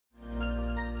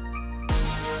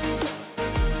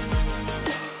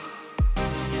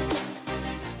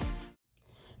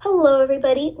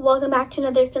everybody, welcome back to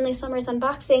another Finley Summers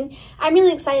unboxing. I'm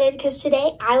really excited because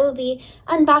today I will be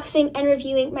unboxing and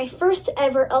reviewing my first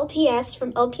ever LPS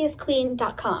from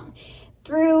lpsqueen.com.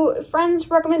 Through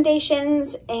friends'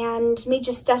 recommendations and me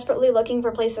just desperately looking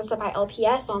for places to buy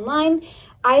LPS online,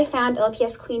 I found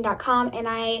lpsqueen.com and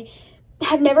I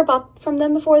have never bought from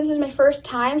them before. This is my first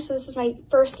time, so this is my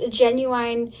first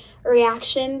genuine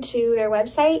reaction to their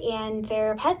website and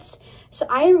their pets. So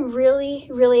I am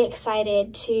really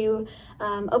excited to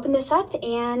open this up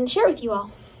and share with you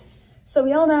all. So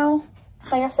we all know,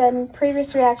 like I said in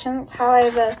previous reactions, how I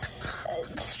have a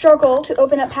struggle to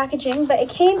open up packaging, but it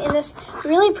came in this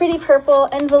really pretty purple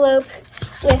envelope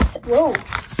with,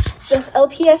 this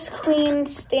LPS Queen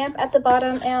stamp at the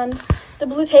bottom, and the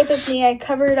blue tape is me. I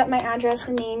covered up my address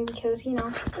and name because, you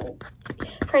know,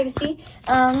 privacy.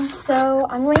 So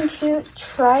I'm going to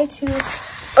try to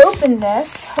open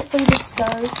this. Hopefully this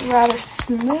goes rather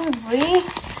smoothly.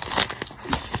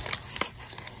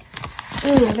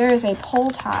 Ooh, there is a pull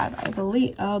tab, I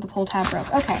believe. Oh, the pull tab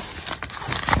broke. Okay.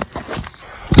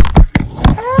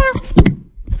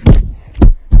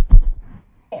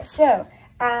 Okay, so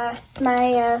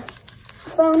my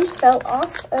phone fell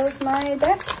off of my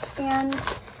desk, and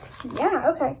yeah,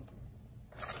 okay.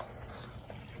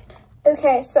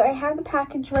 Okay, so I have the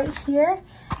package right here.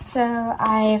 So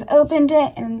I've opened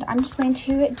it, and I'm just going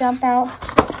to dump out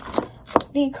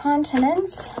the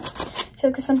contents. I feel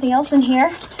like there's something else in here.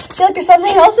 I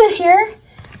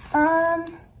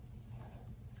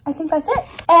think that's it.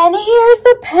 And here's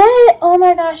the pet. Oh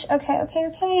my gosh. Okay.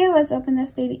 Let's open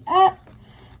this baby up.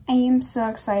 I am so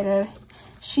excited.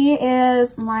 She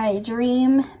is my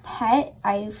dream pet.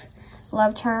 I've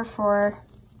loved her forever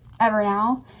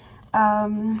now.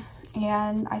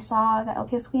 And I saw that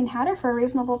LPS Queen had her for a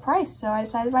reasonable price, so I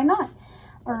decided why not.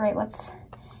 All right, let's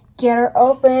get her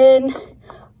open.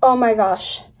 Oh my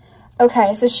gosh.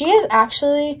 Okay, so she is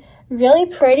actually really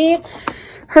pretty.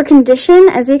 Her condition,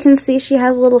 as you can see, she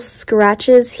has little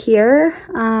scratches here.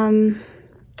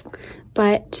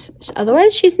 But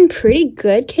otherwise, she's in pretty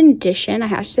good condition. I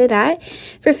have to say that.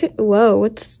 Whoa,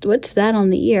 what's that on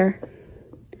the ear?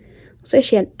 Looks like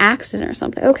she had an accident or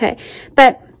something. Okay,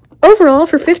 but overall,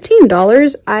 for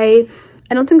 $15, I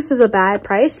don't think this is a bad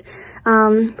price.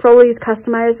 For all these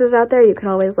customizers out there, you can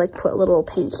always like put a little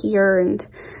paint here and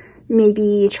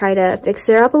maybe try to fix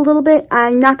it up a little bit.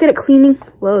 I'm not good at cleaning.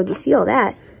 Whoa, do you see all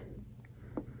that?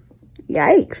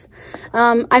 Yikes.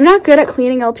 I'm not good at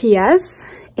cleaning LPS,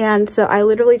 and so I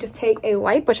literally just take a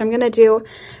wipe, which I'm gonna do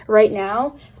right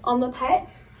now on the pet.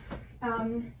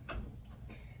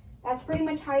 That's pretty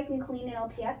much how you can clean an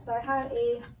LPS. So I have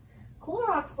a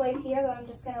Clorox wipe here that I'm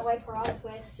just going to wipe her off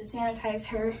with to sanitize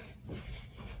her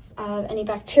of any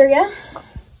bacteria,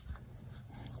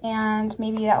 and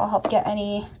maybe that will help get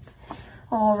any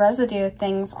little residue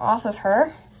things off of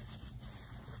her.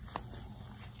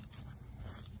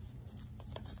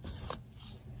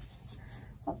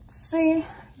 Let's see,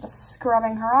 just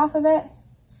scrubbing her off a bit.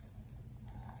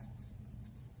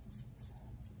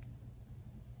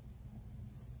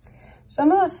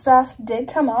 Some of the stuff did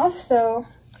come off, so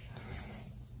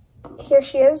here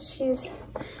she is. She's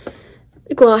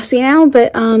glossy now,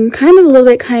 but kind of a little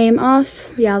bit came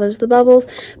off. Yeah, there's the bubbles,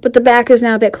 but the back is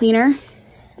now a bit cleaner,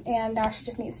 and now she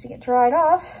just needs to get dried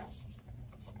off.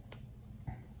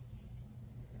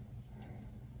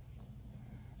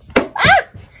 Ah!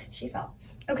 She fell.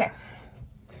 Okay.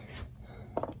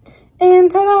 And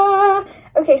ta-da!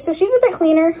 Okay, so she's a bit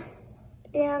cleaner,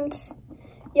 and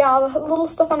yeah, the little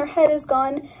stuff on her head is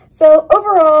gone. So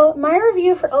overall, my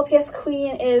review for LPS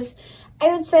Queen is,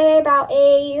 I would say, about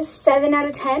a 7 out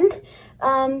of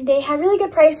 10. They have really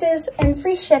good prices and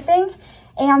free shipping.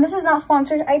 And this is not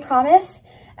sponsored, I promise.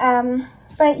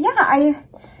 But yeah,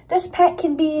 this pet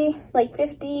can be like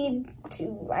 $50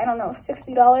 to, I don't know,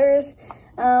 $60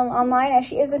 online, as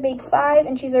she is a big 5,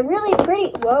 and she's a really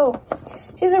pretty,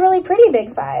 she's a really pretty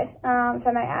big 5, if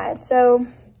I might add. So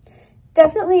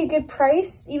definitely a good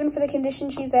price, even for the condition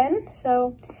she's in.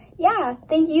 So yeah,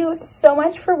 thank you so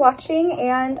much for watching,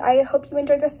 and I hope you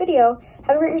enjoyed this video.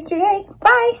 Have a great rest of your day.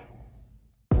 Bye!